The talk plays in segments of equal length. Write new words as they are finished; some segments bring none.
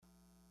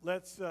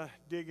Let's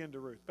dig into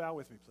Ruth. Bow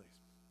with me, please.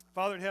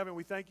 Father in heaven,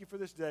 we thank you for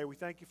this day. We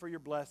thank you for your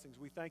blessings.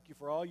 We thank you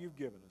for all you've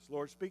given us.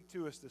 Lord, speak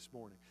to us this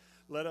morning.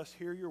 Let us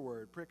hear your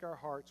word. Prick our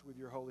hearts with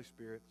your Holy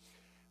Spirit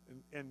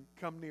and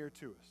come near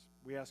to us.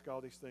 We ask all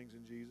these things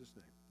in Jesus'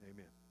 name.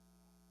 Amen.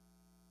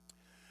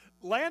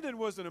 Landon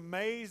was an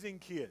amazing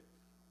kid.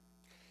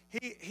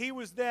 He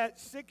was that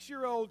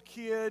 6-year-old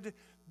kid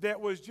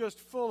that was just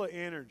full of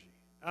energy.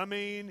 I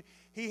mean,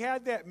 he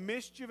had that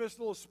mischievous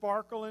little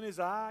sparkle in his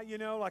eye, you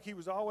know, like he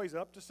was always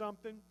up to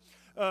something.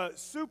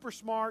 Super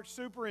smart,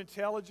 super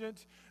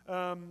intelligent.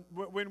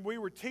 When we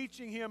were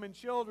teaching him in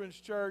children's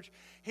church,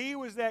 he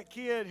was that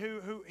kid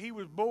who he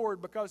was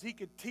bored because he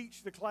could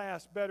teach the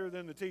class better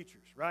than the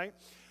teachers, right?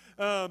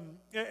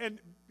 And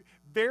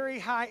very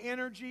high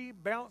energy,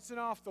 bouncing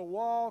off the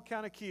wall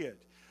kind of kid.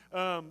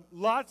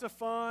 Lots of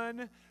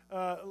fun.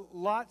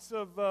 Lots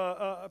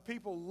of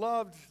people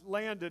loved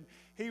Landon.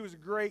 He was a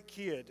great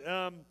kid.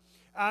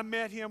 I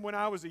met him when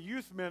I was a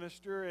youth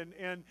minister,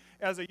 and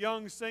as a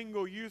young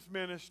single youth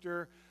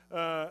minister,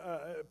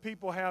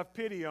 people have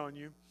pity on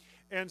you.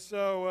 And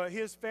so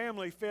his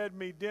family fed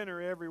me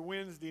dinner every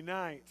Wednesday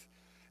night.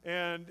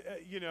 And,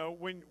 you know,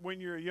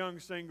 when you're a young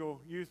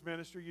single youth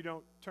minister, you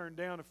don't turn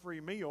down a free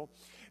meal.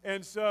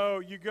 And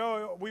so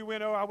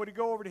I would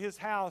go over to his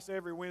house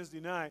every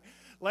Wednesday night.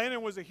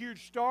 Landon was a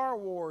huge Star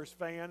Wars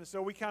fan, and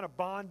so we kind of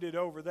bonded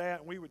over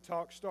that. And we would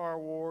talk Star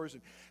Wars,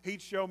 and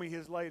he'd show me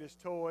his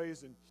latest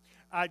toys, and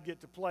I'd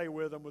get to play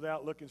with them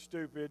without looking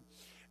stupid.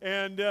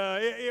 And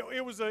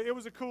it was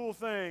a cool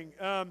thing.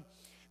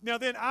 Now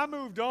then I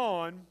moved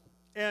on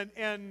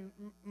and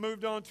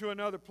moved on to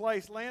another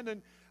place.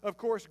 Landon, of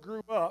course,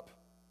 grew up,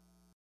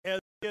 as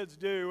kids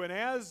do. And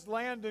as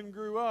Landon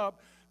grew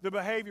up, the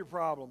behavior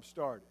problems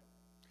started.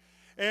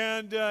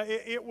 And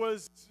it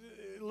was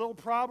little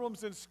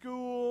problems in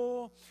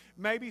school,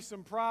 maybe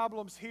some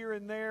problems here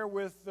and there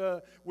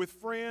with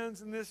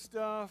friends and this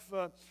stuff,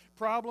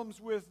 problems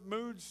with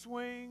mood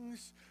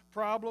swings,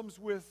 problems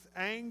with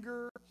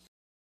anger,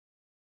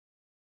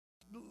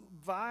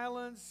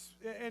 violence,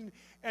 and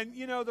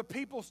you know, the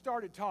people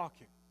started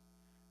talking.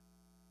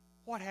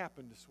 What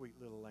happened to sweet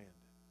little Landon?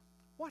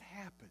 What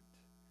happened?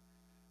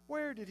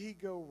 Where did he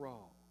go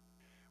wrong?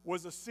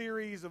 Was a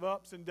series of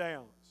ups and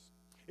downs.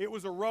 It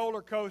was a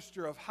roller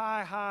coaster of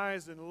high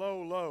highs and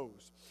low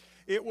lows.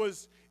 It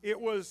was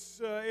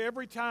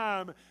every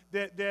time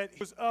that it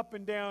was up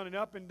and down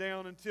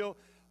until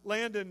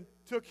Landon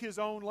took his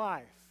own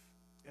life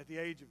at the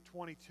age of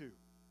 22.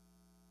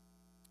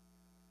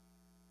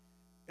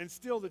 And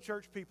still the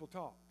church people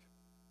talked.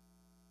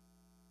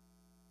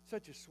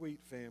 Such a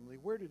sweet family.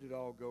 Where did it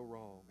all go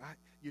wrong? I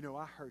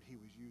heard he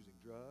was using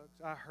drugs.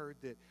 I heard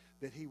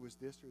that he was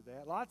this or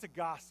that. Lots of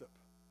gossip.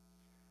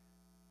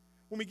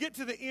 When we get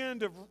to the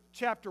end of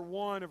chapter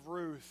 1 of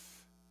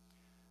Ruth,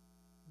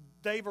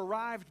 they've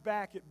arrived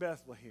back at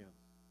Bethlehem.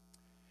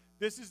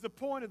 This is the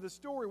point of the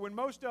story when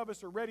most of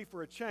us are ready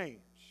for a change.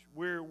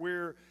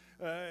 The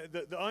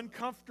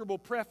uncomfortable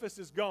preface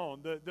is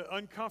gone. The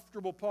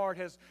uncomfortable part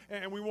has,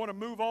 and we want to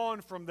move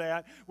on from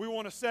that. We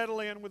want to settle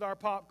in with our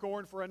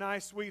popcorn for a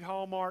nice, sweet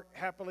Hallmark,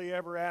 happily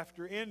ever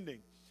after ending.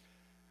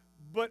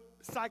 But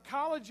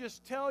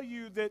psychologists tell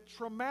you that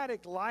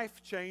traumatic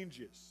life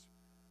changes,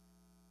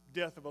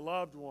 death of a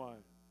loved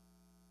one,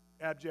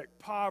 abject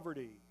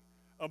poverty,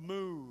 a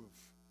move,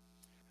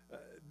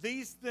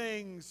 these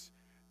things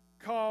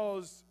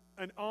cause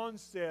an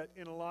onset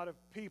in a lot of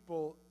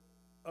people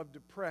of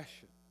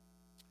depression.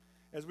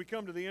 As we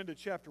come to the end of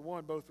chapter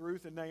 1, both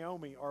Ruth and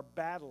Naomi are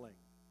battling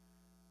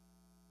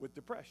with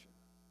depression.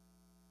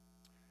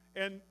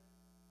 And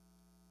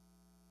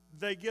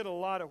they get a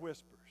lot of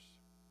whispers.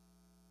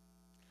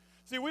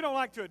 See, we don't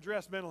like to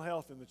address mental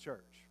health in the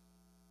church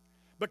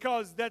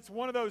because that's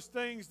one of those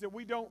things that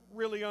we don't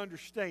really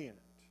understand.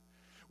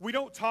 We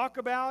don't talk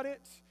about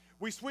it.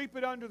 We sweep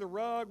it under the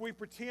rug. We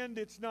pretend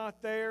it's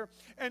not there.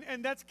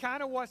 And that's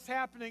kind of what's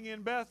happening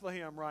in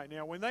Bethlehem right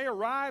now. When they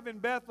arrive in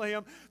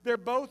Bethlehem, they're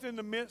both in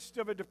the midst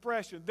of a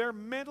depression. Their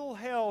mental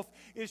health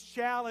is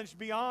challenged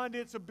beyond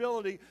its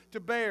ability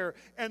to bear.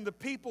 And the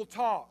people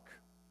talk.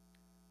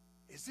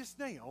 Is this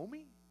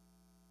Naomi?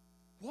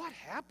 What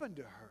happened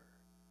to her?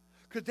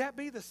 Could that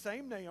be the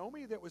same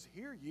Naomi that was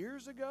here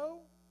years ago?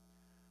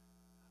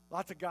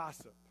 Lots of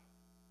gossip.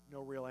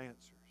 No real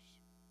answers.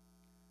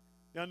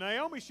 Now,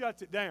 Naomi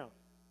shuts it down.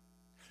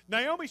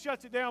 Naomi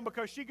shuts it down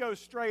because she goes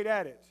straight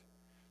at it.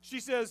 She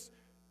says,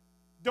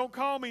 don't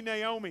call me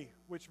Naomi,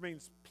 which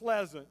means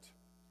pleasant.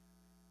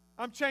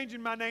 I'm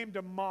changing my name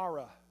to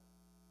Mara,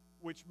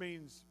 which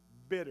means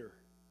bitter.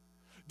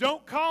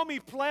 Don't call me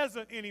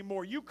pleasant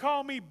anymore. You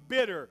call me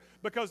bitter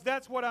because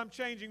that's what I'm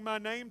changing my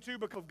name to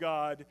because of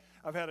God.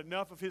 I've had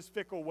enough of his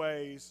fickle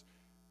ways.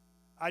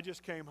 I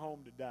just came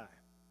home to die.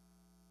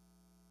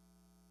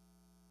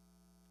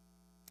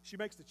 She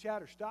makes the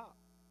chatter stop,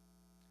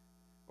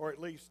 or at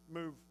least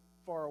move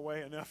far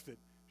away enough that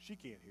she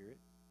can't hear it.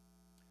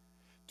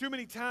 Too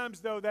many times,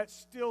 though, that's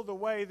still the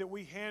way that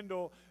we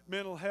handle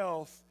mental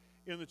health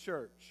in the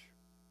church.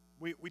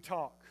 We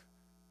talk,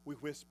 we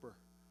whisper,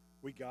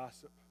 we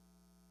gossip.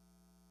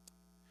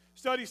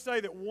 Studies say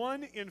that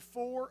 1 in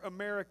 4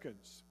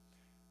 Americans,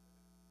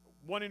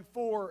 1 in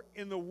 4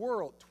 in the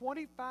world,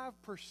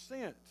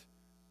 25%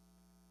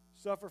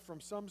 suffer from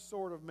some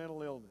sort of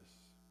mental illness.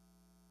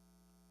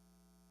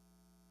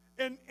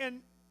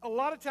 And a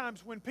lot of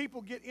times when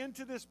people get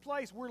into this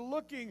place, we're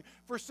looking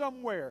for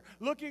somewhere,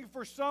 looking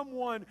for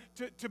someone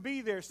to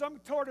be there, some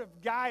sort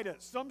of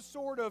guidance, some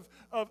sort of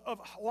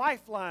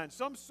lifeline,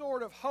 some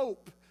sort of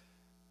hope.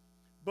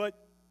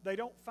 But they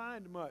don't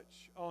find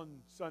much on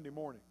Sunday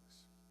mornings.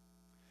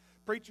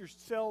 Preachers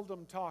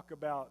seldom talk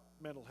about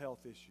mental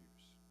health issues.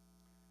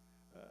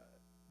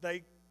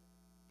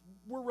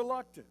 We're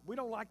reluctant. We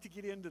don't like to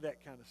get into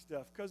that kind of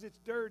stuff because it's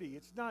dirty.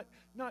 It's not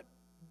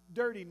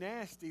dirty,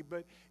 nasty,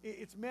 but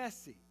it's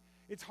messy.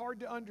 It's hard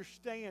to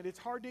understand. It's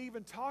hard to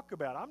even talk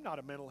about. I'm not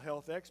a mental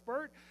health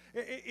expert.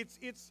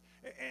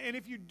 And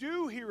if you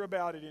do hear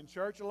about it in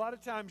church, a lot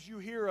of times you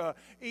hear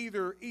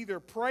either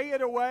pray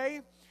it away.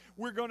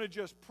 We're going to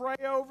just pray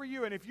over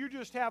you, and if you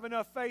just have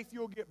enough faith,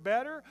 you'll get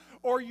better.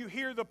 Or you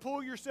hear the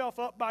pull yourself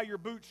up by your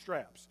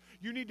bootstraps.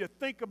 You need to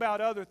think about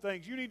other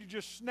things. You need to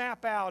just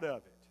snap out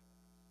of it.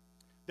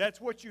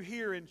 That's what you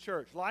hear in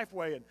church.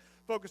 Lifeway and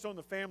Focus on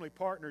the Family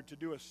partnered to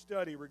do a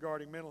study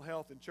regarding mental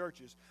health in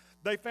churches.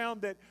 They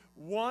found that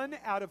 1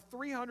 out of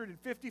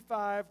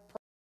 355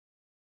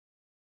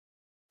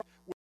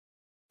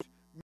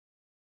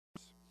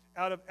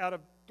 out of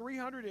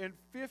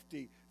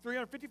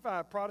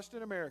 355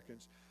 Protestant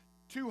Americans,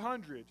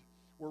 200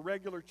 were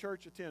regular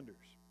church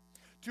attenders.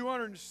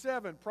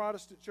 207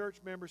 Protestant church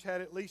members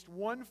had at least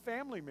one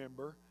family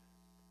member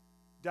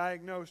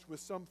diagnosed with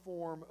some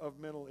form of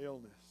mental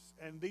illness.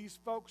 And these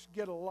folks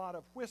get a lot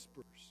of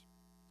whispers,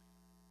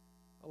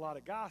 a lot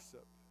of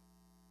gossip,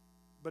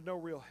 but no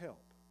real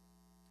help.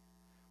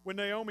 When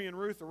Naomi and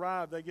Ruth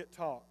arrive, they get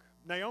talk.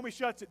 Naomi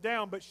shuts it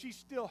down, but she's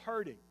still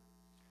hurting.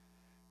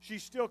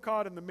 She's still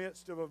caught in the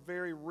midst of a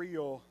very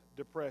real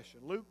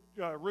depression.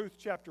 Ruth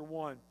chapter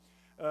 1,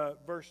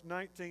 verse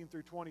 19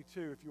 through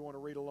 22, if you want to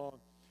read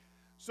along.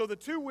 So the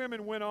two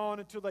women went on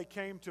until they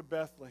came to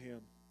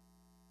Bethlehem.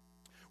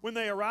 When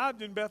they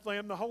arrived in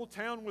Bethlehem, the whole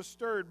town was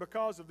stirred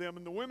because of them,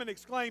 and the women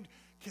exclaimed,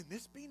 "Can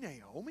this be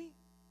Naomi?"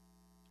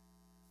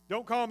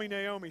 "Don't call me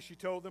Naomi," she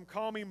told them.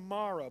 "Call me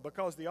Mara,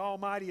 because the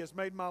Almighty has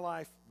made my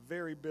life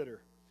very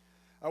bitter.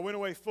 I went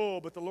away full,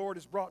 but the Lord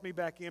has brought me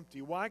back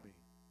empty. Why me?"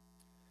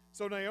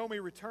 So Naomi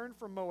returned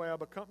from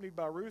Moab, accompanied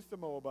by Ruth the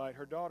Moabite,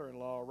 her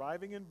daughter-in-law,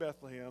 arriving in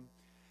Bethlehem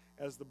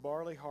as the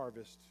barley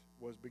harvest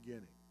was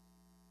beginning.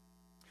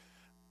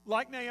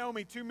 Like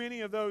Naomi, too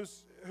many of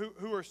those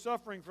who are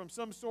suffering from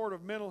some sort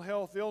of mental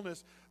health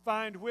illness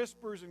find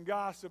whispers and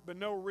gossip but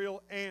no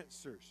real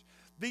answers.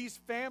 These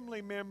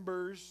family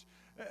members,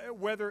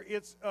 whether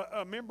it's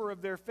a member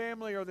of their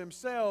family or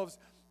themselves,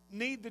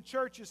 need the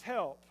church's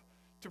help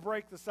to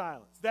break the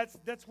silence.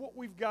 That's what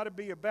we've got to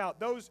be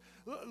about. Those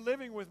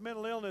living with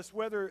mental illness,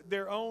 whether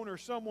their own or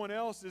someone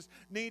else's,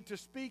 need to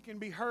speak and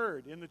be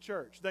heard in the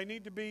church. They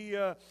need to be.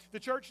 The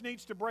church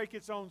needs to break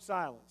its own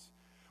silence.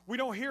 We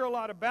don't hear a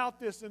lot about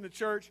this in the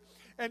church,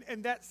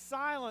 and that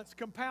silence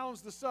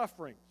compounds the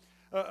suffering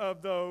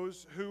of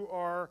those who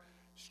are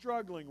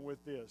struggling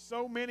with this.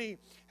 So many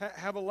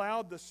have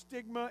allowed the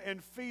stigma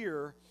and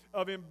fear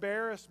of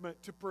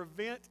embarrassment to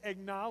prevent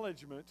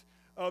acknowledgement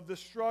of the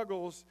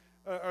struggles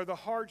or the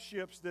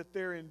hardships that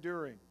they're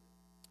enduring.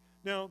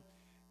 Now,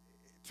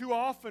 too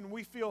often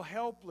we feel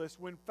helpless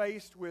when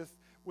faced with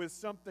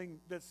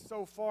something that's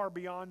so far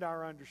beyond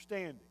our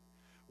understanding.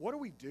 What do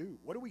we do?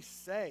 What do we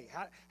say?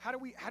 How do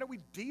we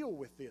deal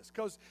with this?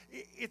 Because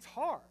it's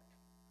hard.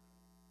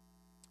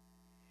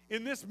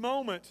 In this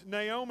moment,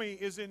 Naomi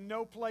is in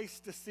no place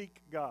to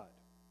seek God.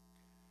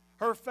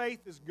 Her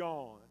faith is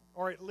gone,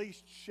 or at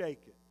least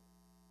shaken.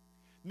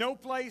 No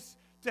place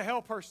to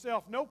help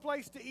herself. No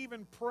place to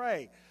even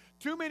pray.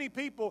 Too many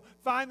people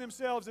find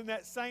themselves in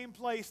that same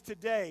place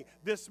today,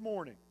 this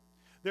morning.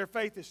 Their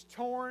faith is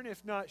torn,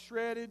 if not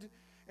shredded,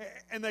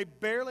 and they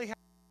barely have.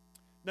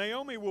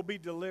 Naomi will be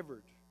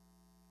delivered.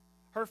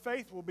 Her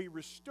faith will be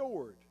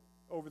restored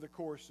over the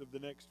course of the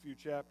next few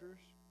chapters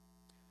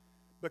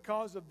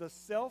because of the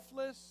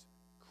selfless,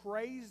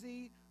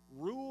 crazy,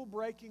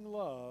 rule-breaking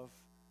love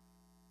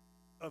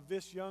of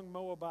this young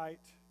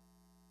Moabite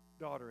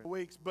daughter.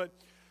 But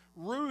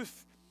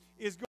Ruth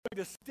is going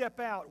to step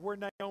out where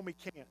Naomi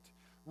can't.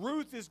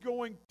 Ruth is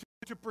going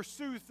to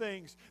pursue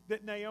things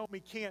that Naomi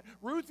can't.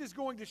 Ruth is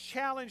going to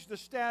challenge the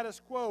status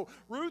quo.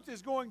 Ruth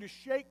is going to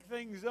shake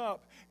things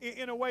up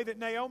in a way that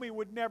Naomi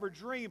would never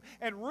dream.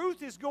 And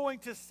Ruth is going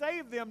to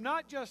save them,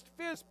 not just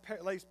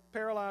physically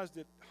paralyzed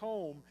at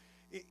home.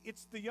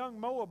 It's the young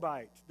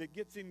Moabite that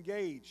gets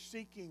engaged,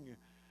 seeking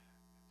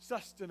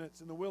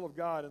sustenance in the will of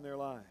God in their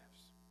lives.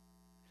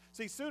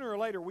 See, sooner or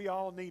later, we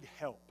all need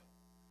help.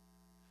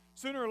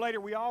 Sooner or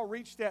later, we all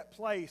reach that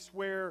place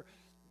where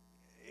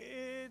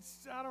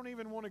I don't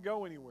even want to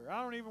go anywhere.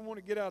 I don't even want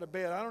to get out of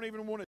bed. I don't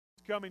even want to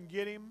come and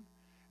get him.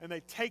 And they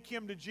take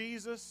him to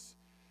Jesus.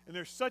 And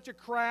there's such a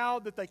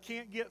crowd that they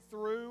can't get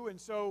through. And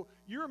so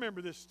you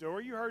remember this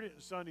story. You heard it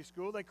in Sunday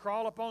school. They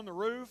crawl up on the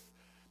roof.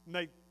 and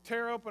they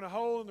tear open a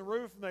hole in the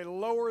roof and they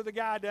lower the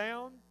guy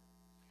down.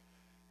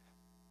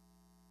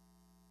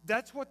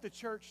 That's what the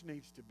church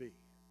needs to be.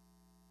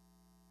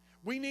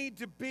 We need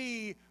to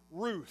be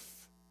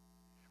Ruth.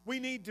 We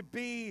need to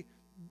be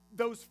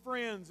those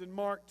friends in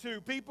Mark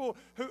 2. People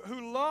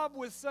who love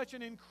with such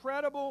an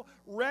incredible,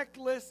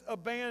 reckless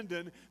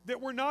abandon that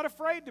we're not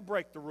afraid to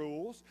break the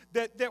rules,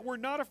 that we're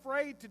not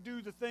afraid to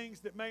do the things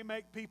that may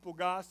make people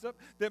gossip,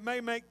 that may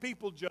make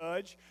people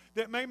judge,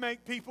 that may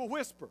make people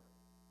whisper.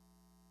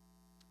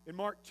 In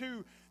Mark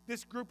 2,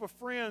 this group of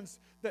friends,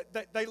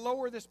 that they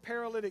lower this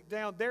paralytic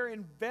down. They're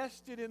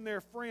invested in their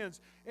friends.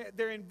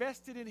 They're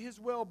invested in his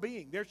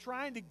well-being. They're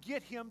trying to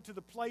get him to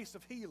the place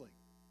of healing.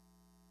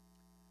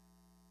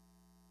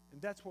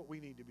 And that's what we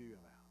need to be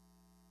about.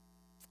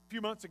 A few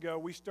months ago,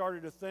 we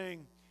started a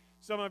thing,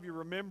 some of you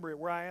remember it,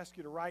 where I asked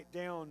you to write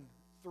down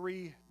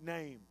 3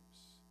 names.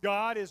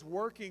 God is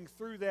working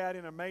through that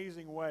in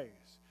amazing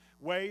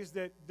ways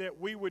that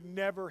we would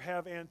never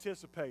have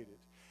anticipated.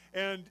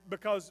 And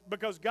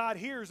because God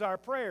hears our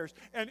prayers,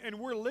 and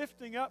we're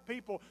lifting up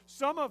people,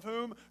 some of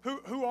whom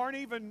who aren't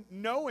even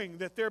knowing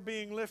that they're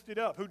being lifted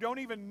up, who don't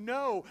even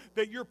know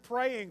that you're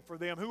praying for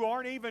them, who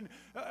aren't even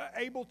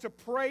able to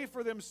pray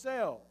for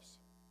themselves.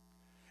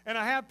 And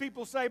I have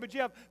people say, but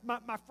Jeff,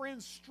 my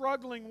friend's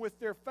struggling with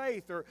their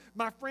faith, or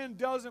my friend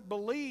doesn't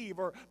believe,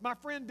 or my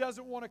friend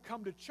doesn't want to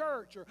come to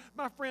church, or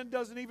my friend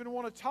doesn't even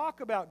want to talk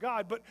about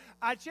God. But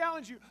I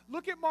challenge you,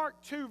 look at Mark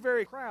 2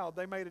 very crowd.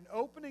 They made an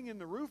opening in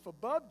the roof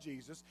above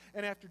Jesus,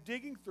 and after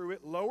digging through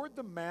it, lowered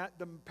the mat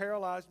the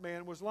paralyzed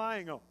man was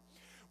lying on.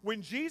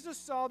 When Jesus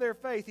saw their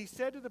faith, he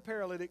said to the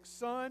paralytic,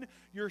 "Son,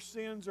 your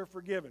sins are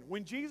forgiven."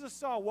 When Jesus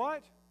saw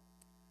what?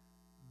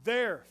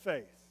 Their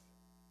faith.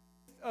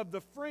 Of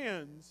the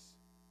friends,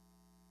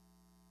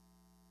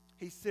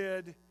 he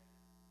said,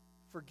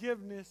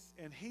 forgiveness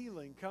and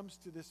healing comes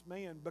to this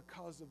man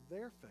because of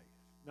their faith,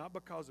 not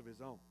because of his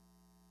own.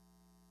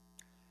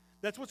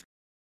 That's what's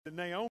going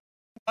to Naomi.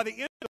 By the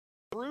end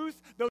of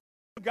Ruth, those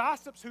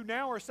gossips who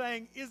now are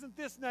saying, isn't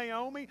this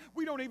Naomi?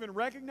 We don't even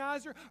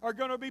recognize her, are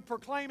going to be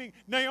proclaiming,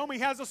 Naomi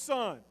has a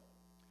son.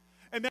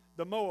 And then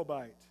the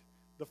Moabite,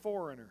 the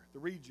foreigner, the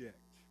reject.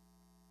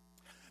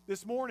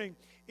 This morning,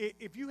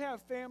 if you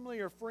have family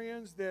or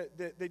friends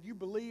that you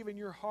believe in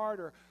your heart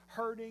are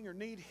hurting or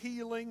need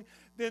healing,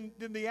 then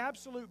the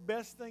absolute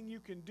best thing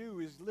you can do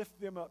is lift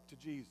them up to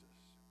Jesus.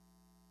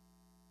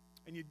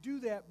 And you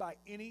do that by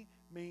any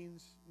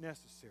means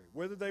necessary,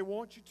 whether they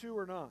want you to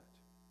or not.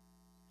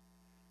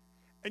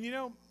 And you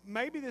know,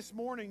 maybe this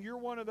morning you're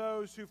one of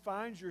those who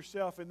finds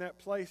yourself in that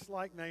place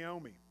like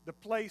Naomi, the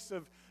place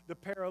of the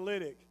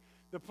paralytic,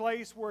 the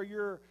place where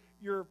you're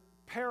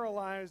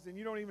paralyzed and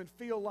you don't even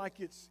feel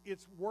like it's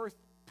worth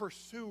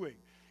pursuing.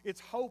 It's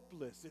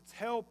hopeless. It's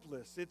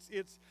helpless.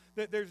 It's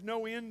that there's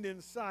no end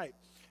in sight.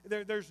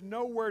 There's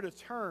nowhere to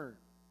turn.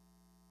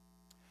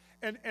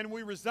 And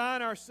we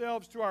resign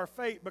ourselves to our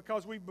fate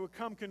because we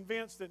become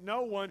convinced that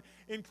no one,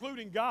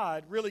 including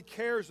God, really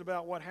cares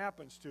about what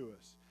happens to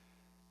us.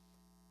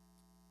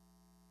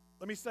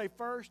 Let me say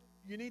first,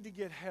 you need to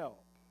get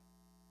help.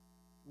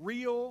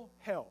 Real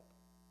help.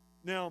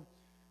 Now,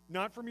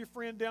 not from your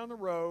friend down the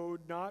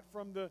road, not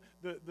from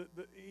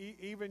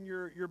even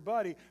your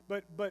buddy,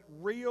 but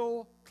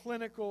real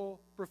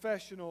clinical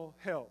professional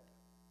help.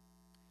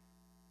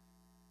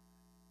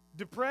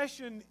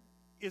 Depression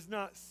is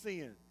not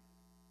sin.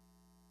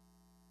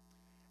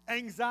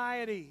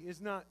 Anxiety is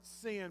not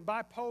sin.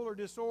 Bipolar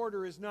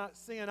disorder is not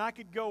sin. I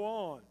could go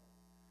on.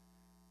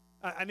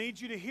 I need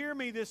you to hear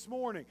me this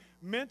morning.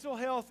 Mental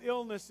health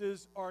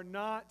illnesses are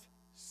not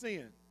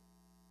sin.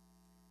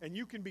 And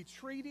you can be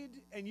treated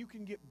and you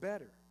can get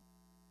better.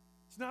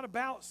 It's not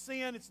about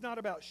sin. It's not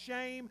about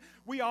shame.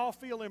 We all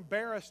feel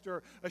embarrassed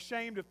or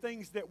ashamed of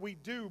things that we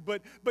do,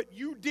 but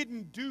you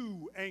didn't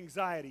do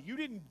anxiety. You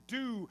didn't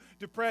do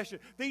depression.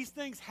 These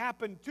things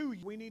happen to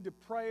you. We need to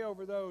pray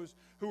over those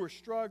who are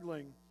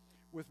struggling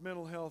with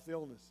mental health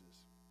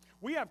illnesses.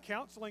 We have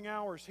counseling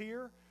hours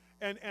here.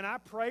 And I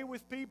pray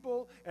with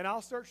people, and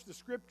I'll search the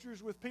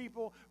scriptures with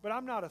people, but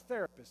I'm not a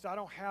therapist. I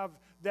don't have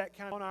that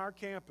kind on our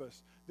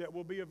campus that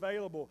will be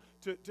available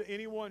to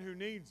anyone who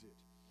needs it.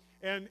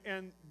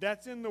 And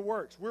that's in the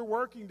works. We're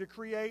working to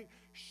create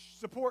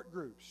support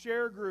groups,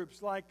 share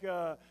groups like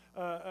a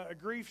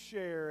Grief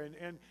Share,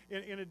 and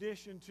in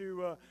addition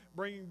to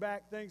bringing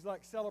back things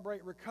like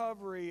Celebrate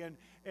Recovery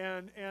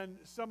and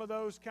some of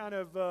those kind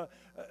of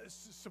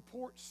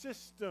support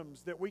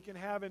systems that we can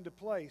have into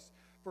place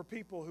for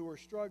people who are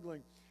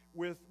struggling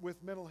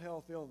with mental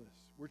health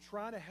illness. We're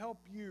trying to help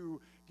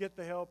you get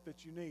the help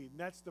that you need. And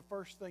that's the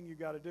first thing you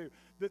got to do.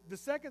 The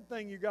second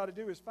thing you got to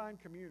do is find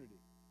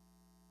community.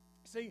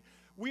 See,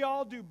 we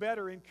all do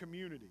better in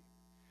community.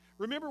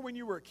 Remember when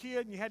you were a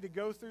kid and you had to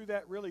go through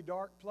that really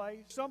dark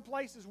place? Some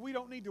places we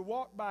don't need to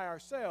walk by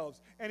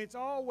ourselves, and it's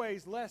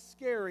always less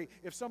scary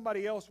if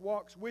somebody else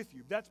walks with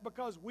you. That's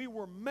because we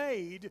were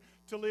made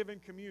to live in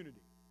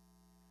community.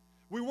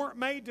 We weren't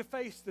made to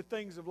face the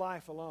things of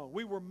life alone.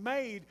 We were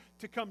made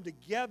to come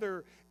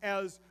together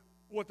as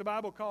what the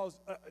Bible calls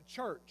a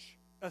church,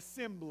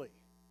 assembly.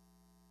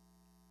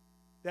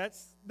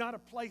 That's not a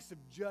place of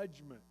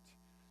judgment.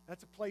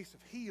 That's a place of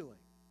healing.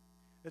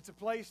 It's a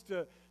place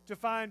to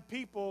find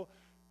people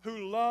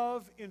who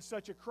love in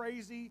such a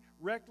crazy,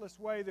 reckless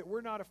way that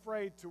we're not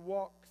afraid to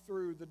walk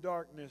through the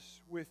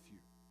darkness with you.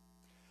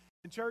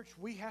 In church,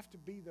 we have to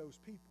be those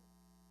people.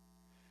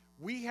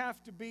 We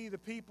have to be the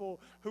people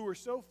who are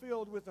so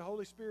filled with the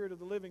Holy Spirit of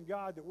the living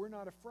God that we're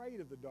not afraid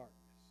of the darkness,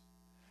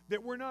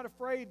 that we're not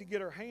afraid to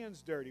get our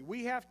hands dirty.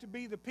 We have to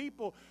be the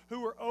people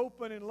who are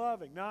open and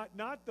loving,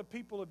 not the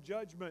people of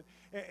judgment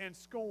and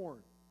scorn.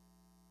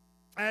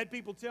 I had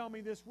people tell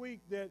me this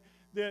week that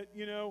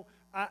you know,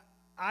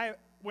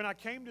 when I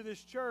came to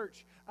this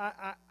church,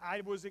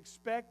 I was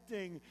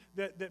expecting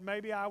that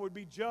maybe I would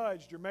be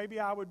judged or maybe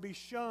I would be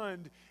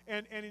shunned.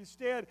 And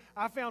instead,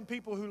 I found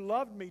people who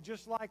loved me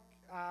just like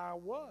I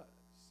was.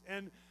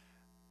 And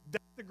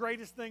that's the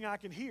greatest thing I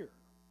can hear.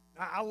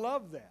 I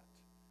love that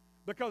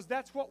because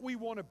that's what we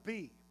want to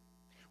be.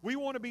 We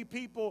want to be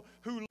people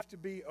who love to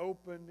be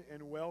open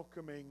and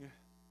welcoming.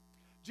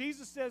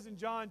 Jesus says in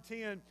John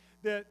 10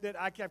 that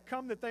I have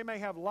come that they may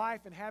have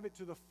life and have it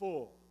to the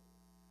full.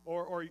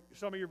 Or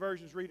some of your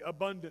versions read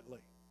abundantly.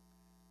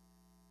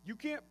 You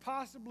can't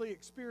possibly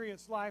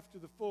experience life to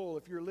the full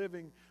if you're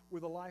living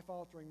with a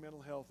life-altering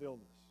mental health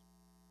illness.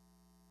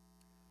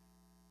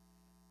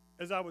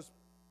 As I was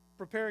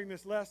preparing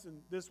this lesson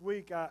this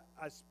week, I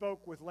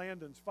spoke with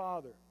Landon's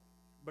father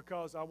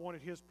because I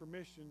wanted his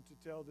permission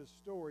to tell this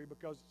story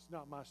because it's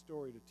not my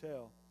story to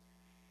tell.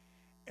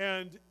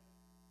 And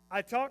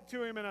I talked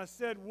to him and I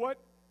said,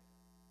 what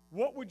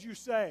would you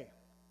say?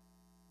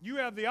 You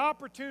have the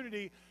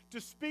opportunity to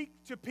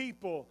speak to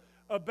people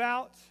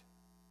about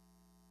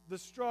the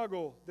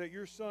struggle that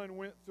your son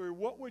went through.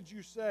 What would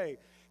you say?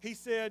 He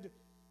said,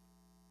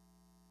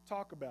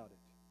 talk about it.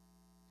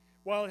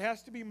 While it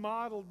has to be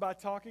modeled by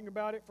talking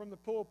about it from the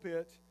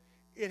pulpit,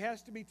 it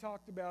has to be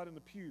talked about in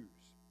the pews.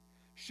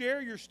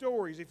 Share your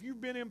stories. If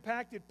you've been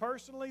impacted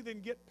personally,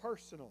 then get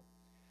personal.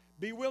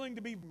 Be willing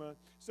to be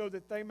so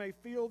that they may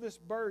feel this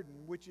burden,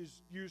 which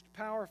is used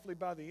powerfully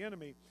by the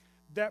enemy,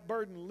 that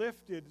burden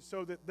lifted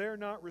so that they're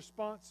not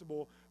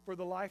responsible for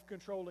the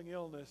life-controlling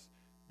illness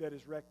that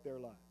has wrecked their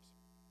lives.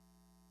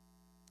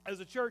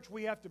 As a church,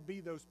 we have to be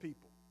those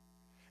people.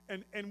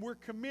 And we're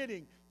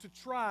committing to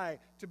try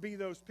to be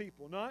those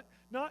people. Not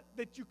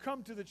that you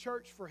come to the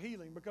church for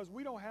healing, because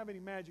we don't have any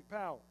magic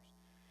powers.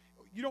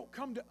 You don't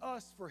come to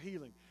us for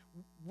healing.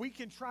 We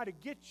can try to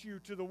get you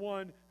to the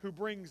one who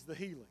brings the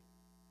healing.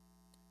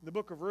 In the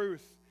book of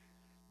Ruth,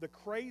 the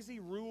crazy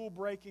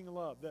rule-breaking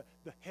love, the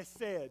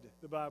Hesed,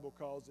 the Bible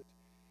calls it,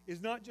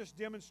 is not just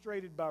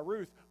demonstrated by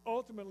Ruth.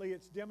 Ultimately,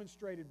 it's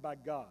demonstrated by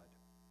God.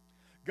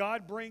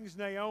 God brings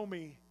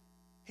Naomi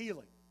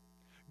healing.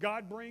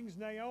 God brings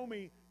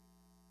Naomi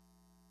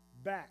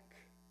back.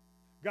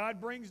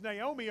 God brings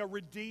Naomi a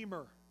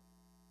redeemer.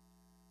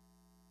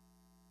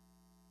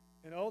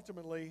 And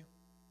ultimately,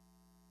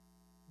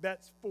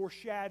 that's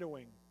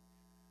foreshadowing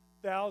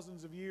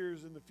thousands of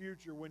years in the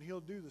future when He'll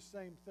do the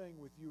same thing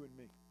with you and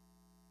me.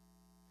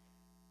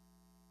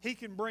 He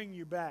can bring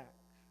you back.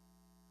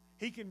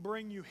 He can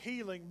bring you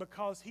healing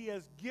because He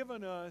has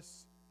given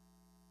us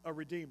a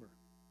Redeemer.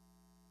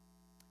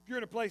 If you're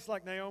in a place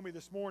like Naomi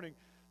this morning,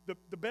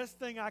 the best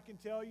thing I can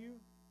tell you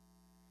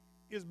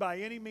is by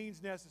any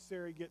means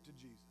necessary, get to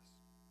Jesus.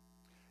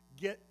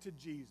 Get to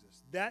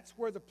Jesus. That's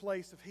where the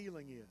place of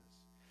healing is.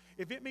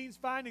 If it means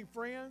finding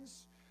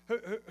friends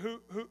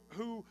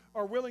who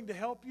are willing to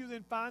help you,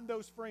 then find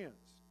those friends.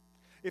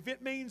 If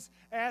it means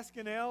ask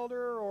an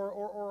elder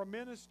or a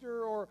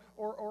minister or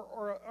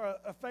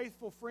a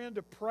faithful friend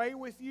to pray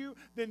with you,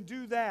 then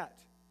do that.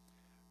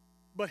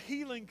 But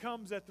healing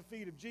comes at the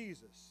feet of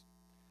Jesus.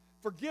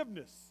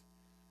 Forgiveness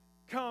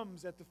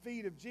comes at the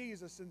feet of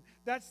Jesus. And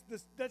that's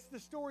the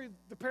story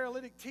the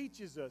paralytic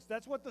teaches us.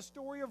 That's what the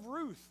story of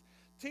Ruth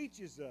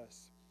teaches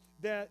us,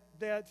 that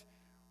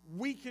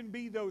we can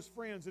be those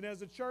friends. And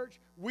as a church,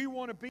 we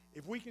want to be.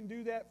 If we can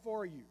do that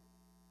for you,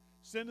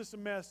 send us a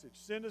message,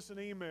 send us an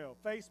email,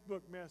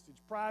 Facebook message,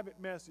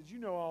 private message. You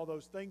know all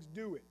those things.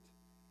 Do it.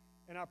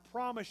 And I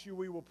promise you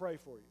we will pray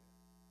for you.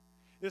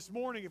 This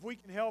morning, if we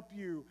can help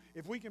you,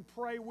 if we can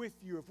pray with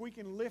you, if we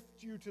can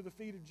lift you to the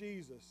feet of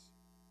Jesus,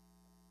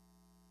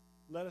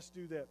 let us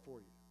do that for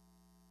you.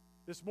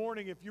 This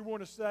morning, if you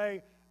want to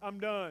say, I'm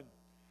done,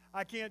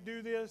 I can't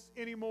do this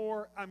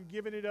anymore, I'm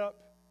giving it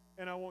up,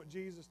 and I want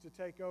Jesus to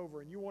take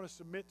over, and you want to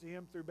submit to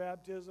Him through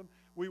baptism,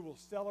 we will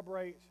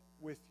celebrate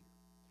with you.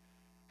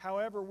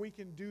 However we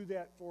can do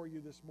that for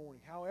you this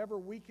morning, however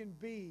we can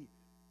be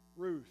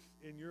Ruth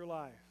in your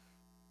life,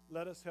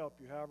 let us help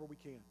you however we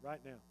can right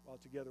now while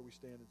together we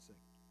stand and sing.